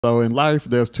So in life,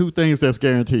 there's two things that's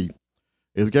guaranteed.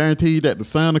 It's guaranteed that the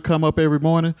sun will come up every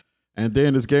morning, and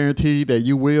then it's guaranteed that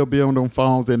you will be on them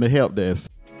phones in the help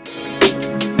desk.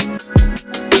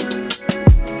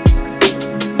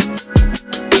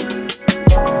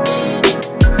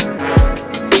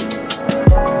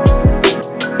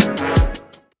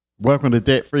 Welcome to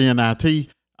DebtFreeinIT.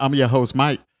 I'm your host,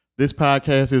 Mike. This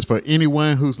podcast is for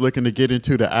anyone who's looking to get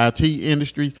into the IT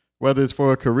industry, whether it's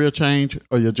for a career change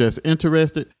or you're just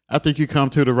interested. I think you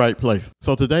come to the right place.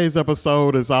 So today's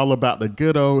episode is all about the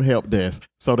good old help desk.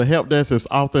 So the help desk is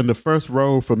often the first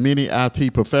role for many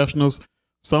IT professionals.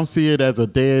 Some see it as a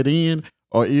dead end,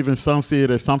 or even some see it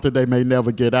as something they may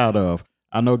never get out of.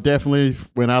 I know definitely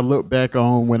when I look back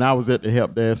on when I was at the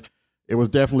help desk, it was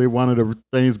definitely one of the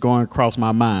things going across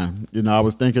my mind. You know, I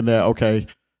was thinking that, okay,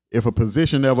 if a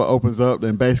position ever opens up,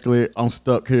 then basically I'm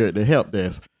stuck here at the help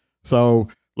desk. So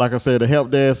like I said, the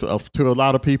help desk, to a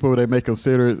lot of people, they may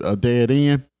consider it a dead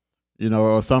end, you know,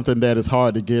 or something that is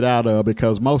hard to get out of,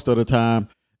 because most of the time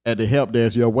at the help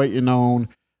desk, you're waiting on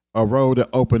a role to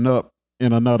open up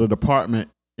in another department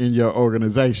in your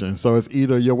organization. So it's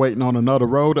either you're waiting on another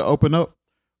role to open up,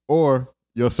 or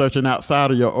you're searching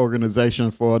outside of your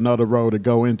organization for another role to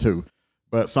go into.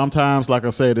 But sometimes, like I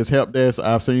said, this help desk,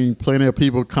 I've seen plenty of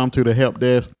people come to the help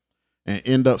desk and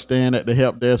end up staying at the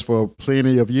help desk for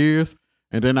plenty of years.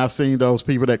 And then I've seen those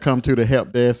people that come to the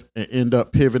help desk and end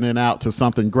up pivoting out to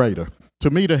something greater. To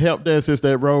me, the help desk is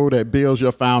that role that builds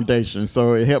your foundation.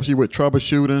 So it helps you with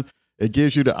troubleshooting. It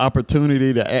gives you the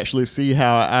opportunity to actually see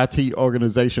how an IT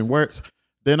organization works.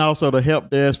 Then also the help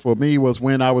desk for me was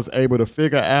when I was able to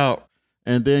figure out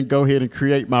and then go ahead and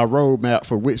create my roadmap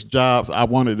for which jobs I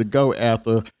wanted to go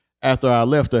after I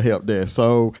left the help desk.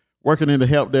 So working in the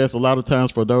help desk, a lot of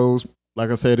times for those,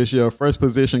 like I said, it's your first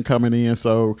position coming in.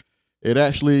 So it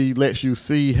actually lets you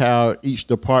see how each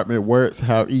department works,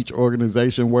 how each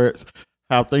organization works,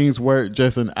 how things work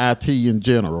just in IT in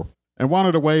general. And one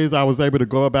of the ways I was able to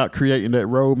go about creating that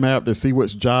roadmap to see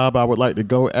which job I would like to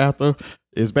go after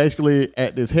is basically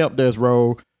at this help desk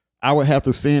role, I would have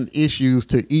to send issues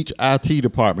to each IT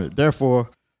department. Therefore,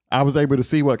 I was able to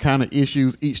see what kind of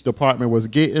issues each department was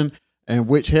getting, and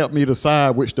which helped me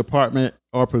decide which department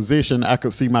or position I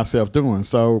could see myself doing.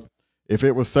 So if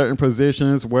it was certain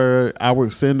positions where I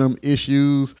would send them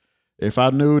issues, if I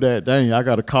knew that, dang, I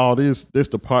got to call this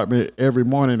department every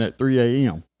morning at 3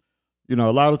 a.m., you know,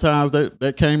 a lot of times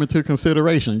that came into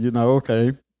consideration. You know,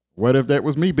 okay, what if that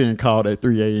was me being called at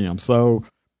 3 a.m.? So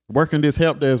working this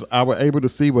help desk, I was able to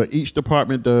see what each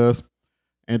department does.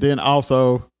 And then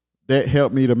also that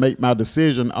helped me to make my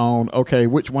decision on, okay,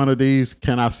 which one of these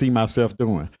can I see myself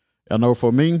doing? I know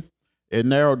for me, it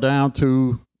narrowed down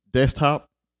to desktop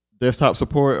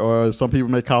support, or some people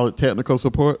may call it technical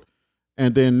support,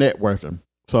 and then networking.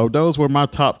 So those were my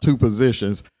top two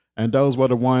positions. And those were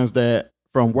the ones that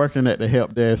from working at the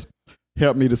help desk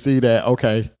helped me to see that,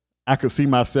 okay, I could see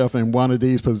myself in one of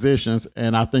these positions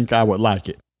and I think I would like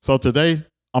it. So today,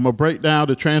 I'm going to break down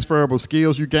the transferable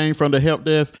skills you gain from the help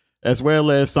desk, as well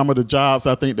as some of the jobs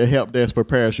I think the help desk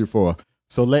prepares you for.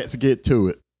 So let's get to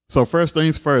it. So first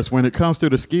things first, when it comes to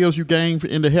the skills you gain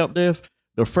in the help desk,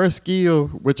 the first skill,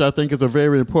 which I think is a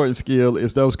very important skill,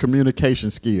 is those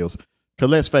communication skills. Because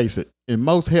let's face it, in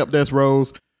most help desk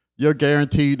roles, you're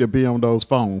guaranteed to be on those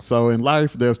phones. So in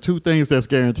life, there's two things that's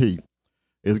guaranteed.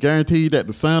 It's guaranteed that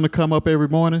the sun will come up every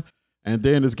morning, and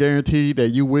then it's guaranteed that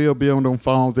you will be on them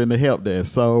phones in the help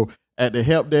desk. So at the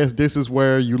help desk, this is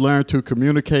where you learn to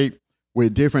communicate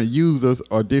with different users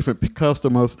or different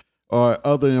customers or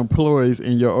other employees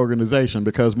in your organization,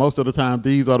 because most of the time,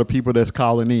 these are the people that's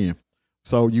calling in.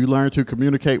 So you learn to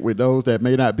communicate with those that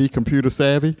may not be computer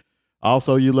savvy.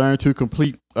 Also, you learn to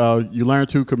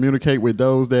communicate with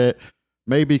those that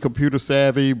may be computer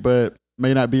savvy but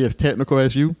may not be as technical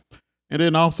as you. And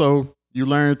then also, you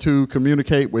learn to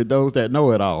communicate with those that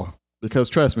know it all. Because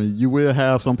trust me, you will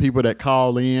have some people that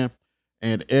call in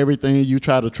and everything you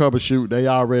try to troubleshoot, they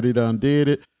already done did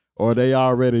it, or they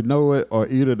already know it, or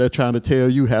either they're trying to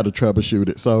tell you how to troubleshoot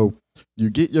it. So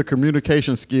you get your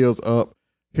communication skills up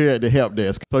here at the help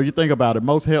desk. So you think about it,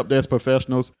 most help desk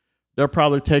professionals, they're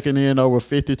probably taking in over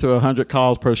 50 to 100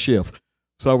 calls per shift.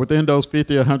 So within those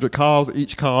 50 or 100 calls,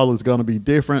 each call is going to be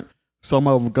different. Some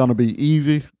of them are going to be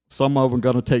easy. Some of them are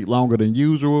going to take longer than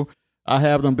usual. I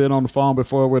have them been on the phone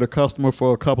before with a customer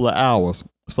for a couple of hours.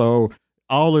 So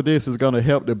all of this is going to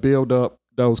help to build up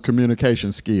those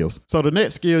communication skills. So the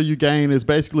next skill you gain is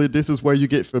basically, this is where you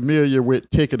get familiar with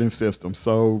ticketing systems.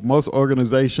 So most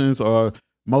organizations or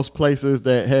most places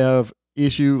that have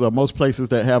issues, or most places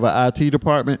that have an IT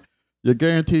department, you're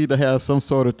guaranteed to have some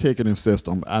sort of ticketing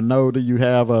system. I know that you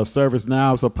have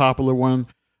ServiceNow is a popular one.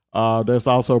 There's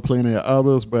also plenty of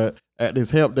others, but at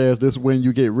this help desk, this is when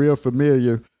you get real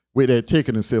familiar with that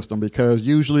ticketing system, because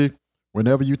usually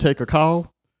whenever you take a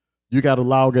call, you got to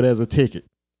log it as a ticket.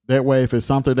 That way, if it's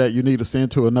something that you need to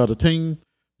send to another team,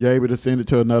 you're able to send it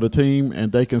to another team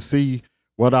and they can see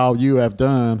what all you have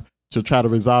done to try to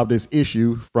resolve this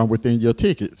issue from within your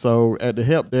ticket. So at the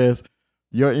help desk,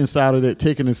 you're inside of that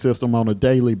ticketing system on a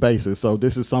daily basis. So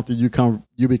this is something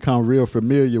you become real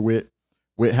familiar with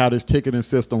how this ticketing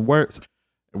system works,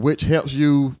 which helps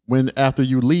you after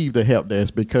you leave the help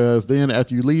desk, because then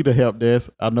after you leave the help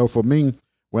desk, I know for me,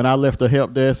 when I left the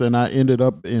help desk and I ended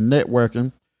up in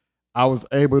networking, I was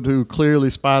able to clearly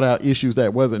spot out issues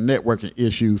that wasn't networking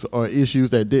issues or issues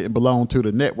that didn't belong to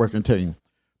the networking team,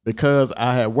 because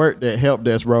I had worked that help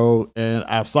desk role and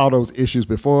I saw those issues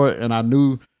before and I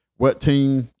knew what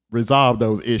team resolved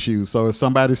those issues. So if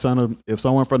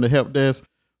someone from the help desk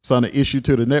sent an issue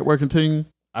to the networking team,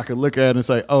 I could look at it and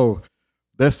say, oh,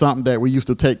 that's something that we used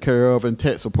to take care of in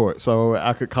tech support. So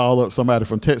I could call up somebody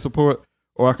from tech support,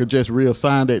 or I could just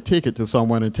reassign that ticket to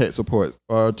someone in tech support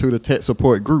or to the tech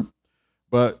support group.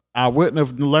 But I wouldn't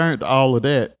have learned all of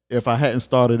that if I hadn't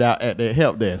started out at that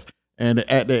help desk. And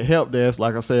at that help desk,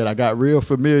 like I said, I got real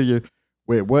familiar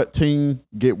with what team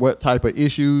get what type of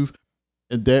issues.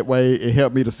 And that way it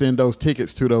helped me to send those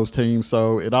tickets to those teams.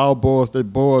 So it all boils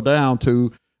down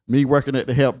to me working at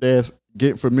the help desk,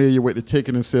 getting familiar with the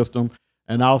ticketing system,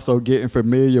 and also getting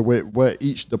familiar with what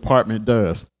each department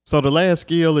does. So the last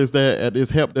skill is that at this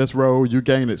help desk role, you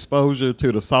gain exposure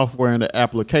to the software and the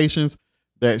applications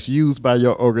that's used by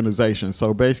your organization.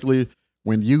 So basically,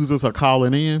 when users are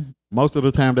calling in, most of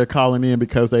the time they're calling in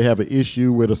because they have an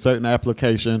issue with a certain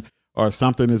application, or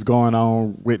something is going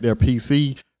on with their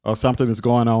PC, or something is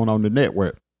going on the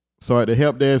network. So at the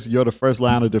help desk, you're the first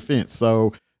line of defense.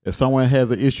 So if someone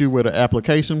has an issue with an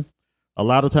application, a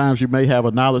lot of times you may have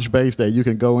a knowledge base that you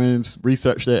can go in,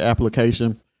 research their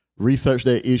application, research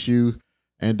their issue,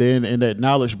 and then in that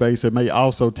knowledge base, it may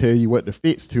also tell you what the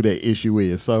fix to that issue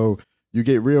is. So you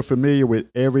get real familiar with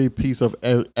every piece of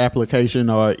application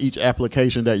or each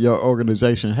application that your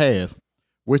organization has,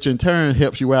 which in turn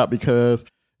helps you out, because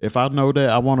if I know that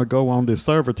I want to go on this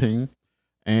server team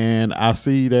and I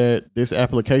see that this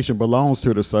application belongs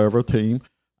to the server team,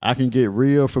 I can get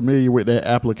real familiar with that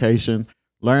application,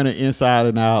 learn it inside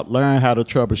and out, learn how to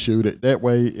troubleshoot it. That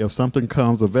way, if something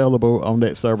comes available on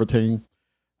that server team,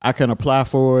 I can apply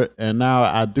for it. And now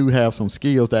I do have some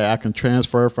skills that I can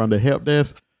transfer from the help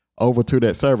desk over to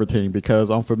that server team,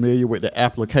 because I'm familiar with the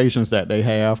applications that they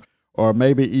have, or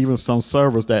maybe even some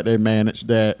servers that they manage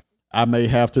that I may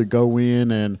have to go in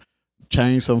and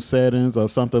change some settings or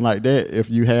something like that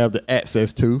if you have the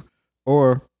access to,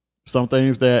 or some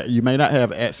things that you may not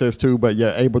have access to, but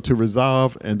you're able to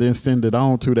resolve and then send it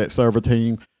on to that server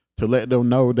team to let them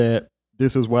know that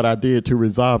this is what I did to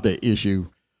resolve that issue.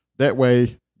 That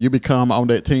way you become on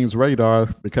that team's radar,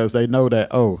 because they know that,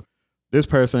 oh, this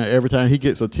person, every time he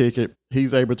gets a ticket,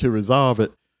 he's able to resolve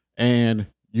it, and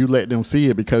you let them see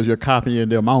it because you're copying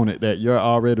them on it, that you're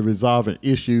already resolving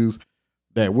issues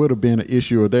that would have been an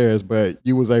issue of theirs, but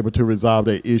you was able to resolve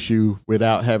that issue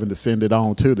without having to send it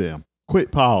on to them.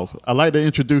 Quick pause. I'd like to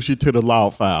introduce you to the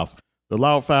Log Files. The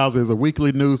Log Files is a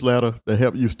weekly newsletter that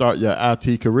helps you start your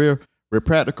IT career with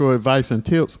practical advice and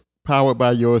tips, powered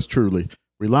by yours truly.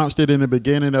 We launched it in the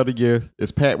beginning of the year.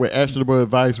 It's packed with actionable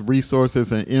advice,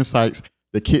 resources, and insights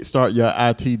to kickstart your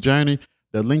IT journey.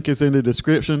 The link is in the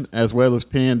description as well as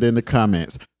pinned in the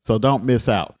comments, so don't miss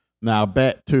out. Now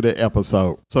back to the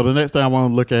episode. So the next thing I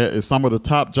want to look at is some of the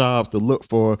top jobs to look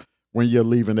for when you're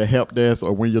leaving the help desk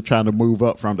or when you're trying to move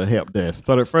up from the help desk.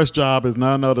 So the first job is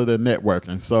none other than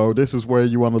networking. So this is where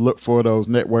you want to look for those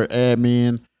network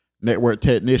admin, network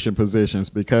technician positions,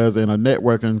 because from a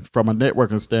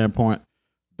networking standpoint,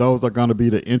 those are going to be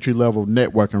the entry-level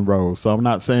networking roles. So I'm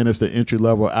not saying it's the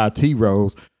entry-level IT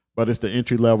roles, but it's the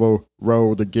entry-level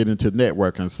role to get into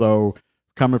networking. So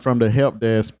coming from the help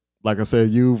desk, like I said,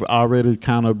 you've already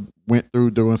kind of went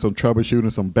through doing some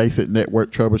troubleshooting, some basic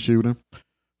network troubleshooting.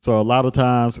 So a lot of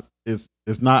times it's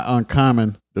not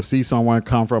uncommon to see someone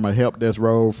come from a help desk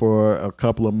role for a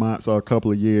couple of months or a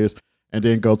couple of years and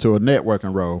then go to a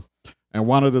networking role. And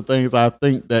one of the things I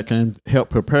think that can help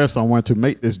prepare someone to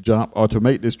make this jump or to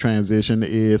make this transition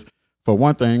is, for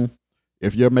one thing,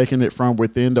 if you're making it from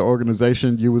within the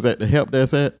organization you was at the help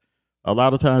desk at, a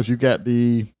lot of times you got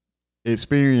the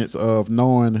experience of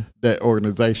knowing that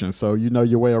organization. So you know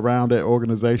your way around that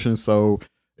organization, so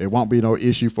it won't be no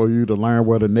issue for you to learn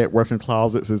where the networking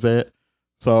closets is at.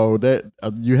 So that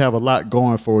you have a lot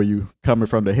going for you coming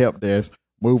from the help desk,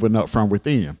 moving up from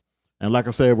within. And like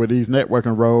I said, with these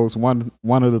networking roles, one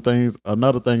of the things,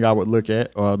 another thing I would look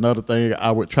at, or another thing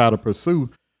I would try to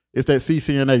pursue, is that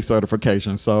CCNA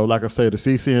certification. So like I said, the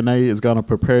CCNA is going to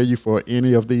prepare you for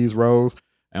any of these roles.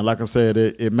 And like I said,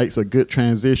 it makes a good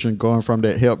transition going from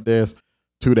that help desk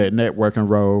to that networking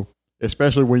role,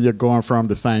 especially when you're going from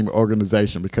the same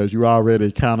organization, because you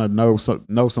already kind of know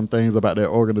some things about that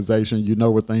organization. You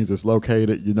know where things is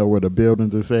located. You know where the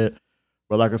buildings is at.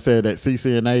 But like I said, that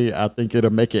CCNA, I think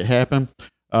it'll make it happen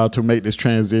to make this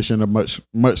transition a much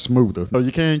smoother. So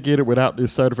you can't get it without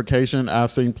this certification.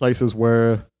 I've seen places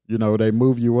where, you know, they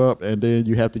move you up and then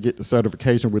you have to get the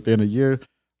certification within a year.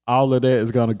 All of that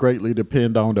is going to greatly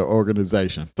depend on the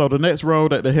organization. So the next role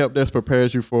that the help desk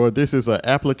prepares you for, this is an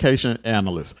application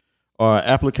analyst or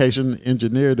application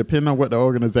engineer, depending on what the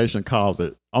organization calls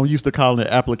it. I'm used to calling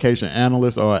it application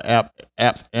analyst or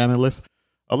apps analyst.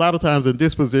 A lot of times in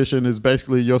this position is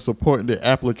basically you're supporting the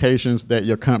applications that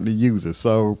your company uses.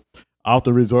 So I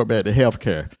often resort back to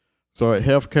healthcare. So at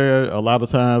healthcare, a lot of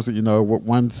times, you know,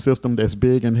 one system that's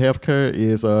big in healthcare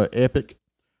is Epic.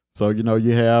 So, you know,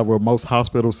 you have most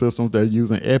hospital systems, they're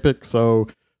using Epic. So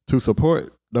to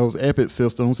support those Epic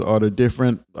systems or the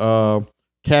different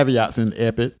caveats in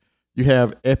Epic, you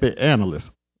have Epic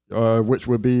analysts, which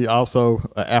would be also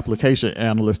an application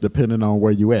analyst depending on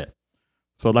where you at.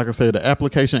 So like I said, the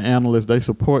application analysts, they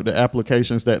support the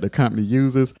applications that the company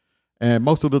uses. And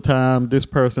most of the time, this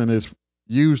person is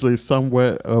usually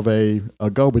somewhat of a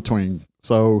go-between.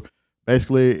 So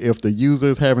basically, if the user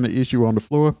is having an issue on the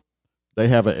floor, they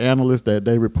have an analyst that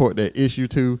they report that issue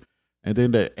to, and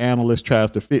then the analyst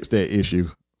tries to fix that issue.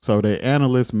 So the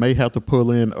analyst may have to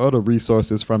pull in other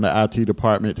resources from the IT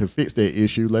department to fix that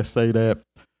issue. Let's say that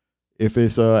if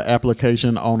it's an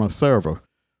application on a server,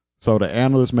 so the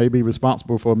analyst may be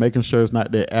responsible for making sure it's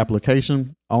not that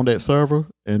application on that server.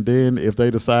 And then if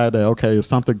they decide that, okay, there's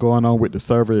something going on with the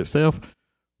server itself,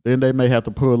 then they may have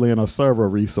to pull in a server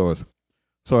resource.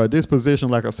 So at this position,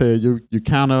 like I said, you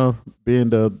kind of being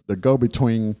the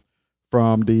go-between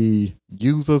from the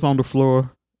users on the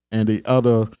floor and the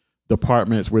other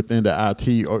departments within the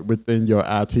IT or within your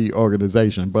IT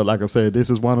organization. But like I said, this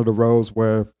is one of the roles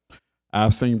where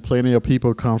I've seen plenty of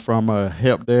people come from a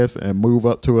help desk and move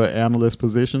up to an analyst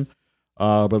position.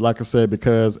 But like I said,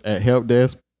 because at help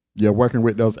desk, you're working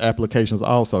with those applications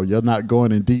also. You're not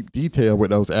going in deep detail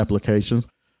with those applications,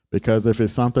 because if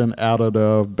it's something out of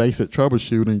the basic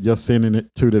troubleshooting, you're sending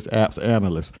it to this apps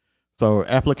analyst. So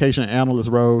application analyst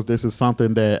roles, this is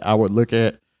something that I would look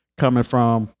at coming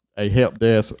from a help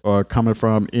desk or coming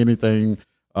from anything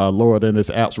lower than this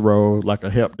apps role, like a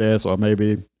help desk or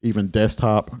maybe even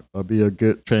desktop, be a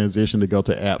good transition to go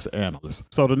to apps analyst.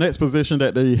 So the next position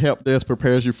that the help desk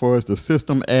prepares you for is the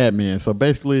system admin. So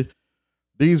basically,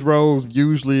 these roles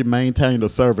usually maintain the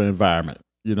server environment.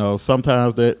 You know,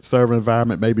 sometimes that server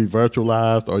environment may be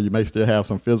virtualized, or you may still have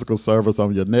some physical servers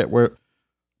on your network.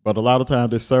 But a lot of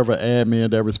times, this server admin,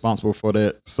 they're responsible for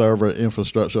that server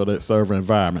infrastructure or that server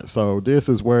environment. So this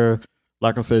is where,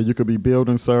 like I said, you could be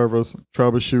building servers,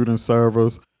 troubleshooting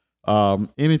servers,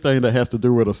 anything that has to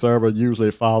do with a server. Usually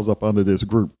it falls up under this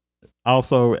group.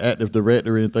 Also, Active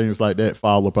Directory and things like that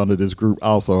fall up under this group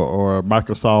also, or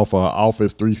Microsoft or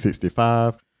Office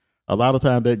 365. A lot of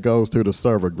time that goes to the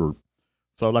server group.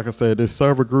 So like I said, this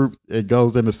server group, it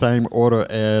goes in the same order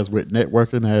as with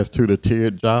networking as to the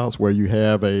tiered jobs, where you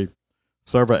have a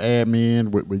server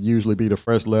admin, which would usually be the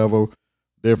first level.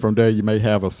 Then from there, you may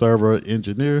have a server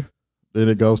engineer. Then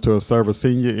it goes to a server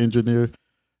senior engineer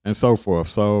and so forth.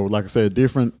 So like I said,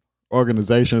 different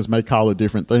organizations may call it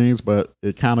different things, but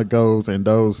it kind of goes in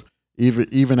those,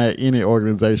 even at any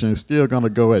organization, it's still going to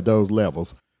go at those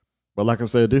levels. But like I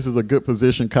said, this is a good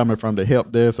position coming from the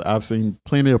help desk. I've seen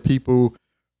plenty of people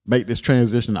make this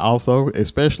transition also,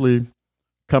 especially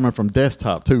coming from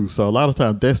desktop too. So a lot of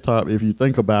times desktop, if you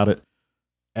think about it,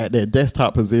 at that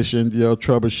desktop position, you're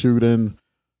troubleshooting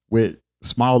with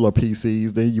smaller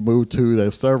PCs. Then you move to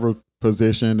the server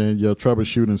position and you're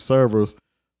troubleshooting servers.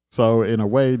 So in a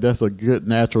way, that's a good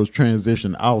natural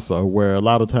transition also, where a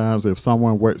lot of times if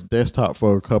someone works desktop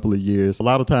for a couple of years, a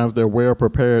lot of times they're well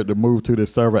prepared to move to the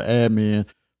server admin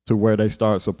to where they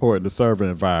start supporting the server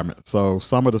environment. So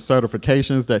some of the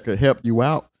certifications that could help you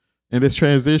out in this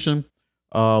transition,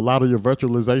 a lot of your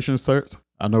virtualization certs.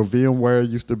 I know VMware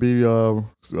used to be,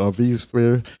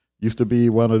 vSphere used to be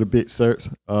one of the big certs,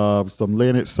 some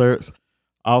Linux certs.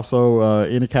 Also,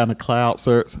 any kind of cloud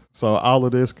certs. So all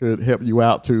of this could help you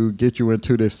out to get you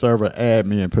into this server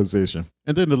admin position.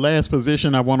 And then the last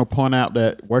position I want to point out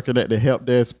that working at the help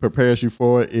desk prepares you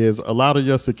for is a lot of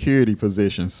your security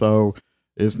positions. So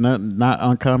it's not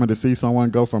uncommon to see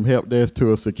someone go from help desk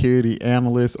to a security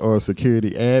analyst or a security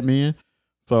admin.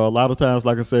 So a lot of times,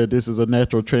 like I said, this is a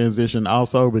natural transition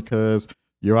also because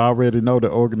you already know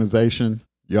the organization.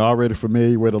 You're already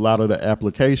familiar with a lot of the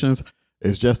applications.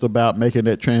 It's just about making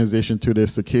that transition to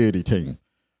this security team.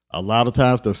 A lot of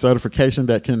times the certification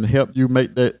that can help you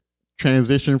make that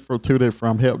transition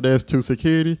from help desk to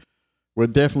security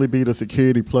would definitely be the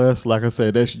Security Plus. Like I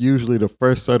said, that's usually the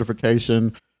first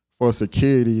certification for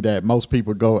security that most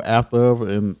people go after.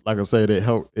 And like I said,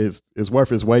 it's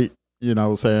worth its weight. You know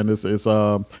what I'm saying? It's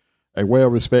a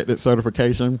well-respected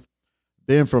certification.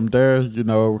 Then from there, you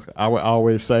know, I would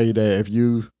always say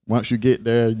that once you get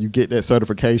there, you get that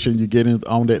certification, you get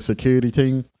on that security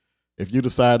team. If you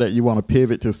decide that you want to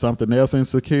pivot to something else in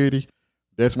security,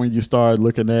 that's when you start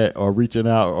looking at or reaching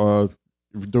out or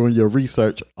doing your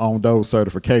research on those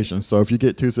certifications. So if you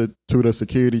get to the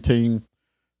security team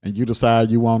and you decide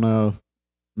you want to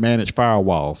manage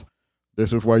firewalls,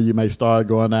 this is where you may start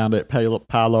going down that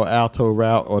Palo Alto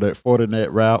route or that Fortinet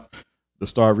route to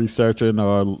start researching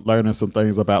or learning some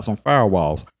things about some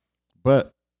firewalls.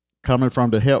 But coming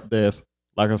from the help desk,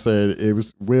 like I said,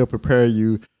 will prepare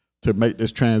you to make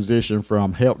this transition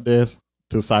from help desk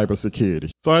to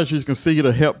cybersecurity. So as you can see,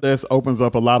 the help desk opens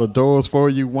up a lot of doors for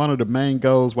you. One of the main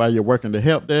goals while you're working the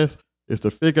help desk is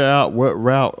to figure out what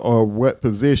route or what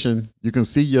position you can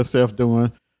see yourself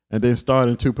doing, and then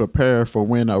starting to prepare for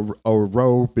when a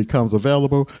role becomes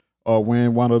available, or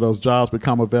when one of those jobs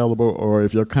become available, or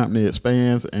if your company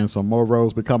expands and some more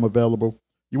roles become available.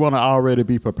 You want to already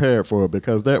be prepared for it,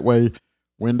 because that way,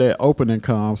 when that opening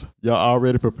comes, you're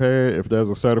already prepared. If there's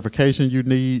a certification you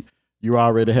need, you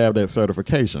already have that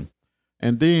certification.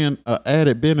 And then an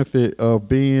added benefit of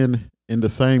being in the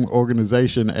same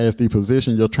organization as the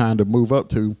position you're trying to move up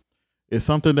to is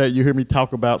something that you hear me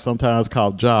talk about sometimes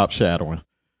called job shadowing.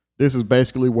 This is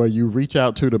basically where you reach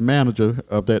out to the manager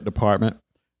of that department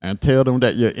and tell them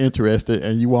that you're interested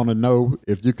and you want to know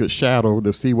if you could shadow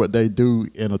to see what they do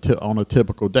on a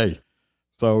typical day.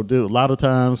 So a lot of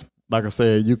times, like I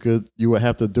said, you would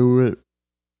have to do it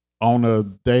on a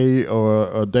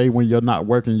day when you're not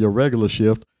working your regular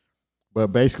shift. But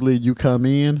basically you come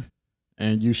in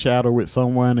and you shadow with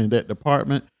someone in that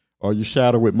department, or you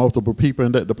shadow with multiple people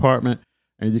in that department,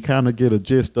 and you kind of get a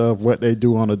gist of what they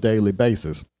do on a daily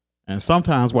basis. And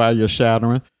sometimes while you're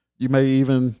shadowing, you may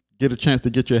even get a chance to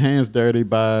get your hands dirty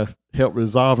by help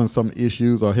resolving some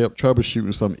issues or help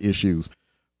troubleshooting some issues.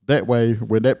 That way,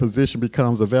 when that position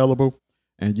becomes available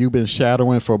and you've been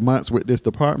shadowing for months with this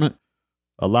department,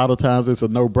 a lot of times it's a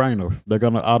no-brainer. They're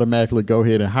going to automatically go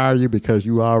ahead and hire you because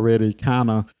you already kind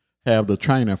of have the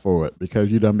training for it,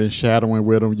 because you done been shadowing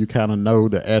with them. You kind of know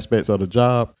the aspects of the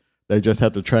job. They just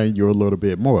have to train you a little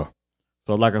bit more.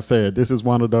 So like I said, this is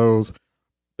one of those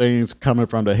things coming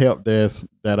from the help desk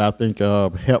that I think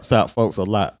helps out folks a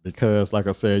lot, because like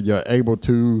I said, you're able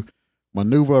to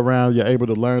maneuver around, you're able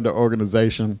to learn the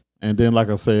organization. And then, like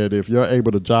I said, if you're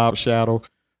able to job shadow,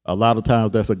 a lot of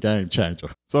times that's a game changer.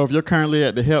 So if you're currently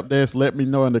at the help desk, let me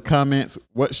know in the comments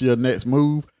what's your next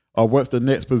move or what's the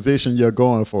next position you're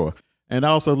going for. And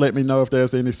also let me know if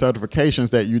there's any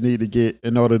certifications that you need to get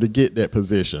in order to get that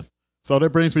position. So that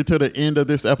brings me to the end of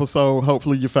this episode.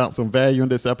 Hopefully you found some value in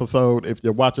this episode. If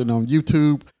you're watching on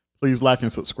YouTube, please like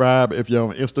and subscribe. If you're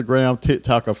on Instagram,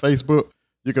 TikTok, or Facebook,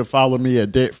 you can follow me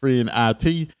at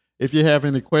DebtFreeinIT. If you have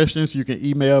any questions, you can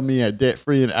email me at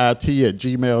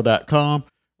debtfreeinit@gmail.com,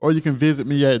 or you can visit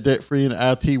me at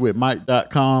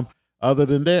debtfreeinitwithmike.com. Other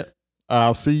than that,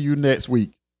 I'll see you next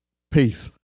week. Peace.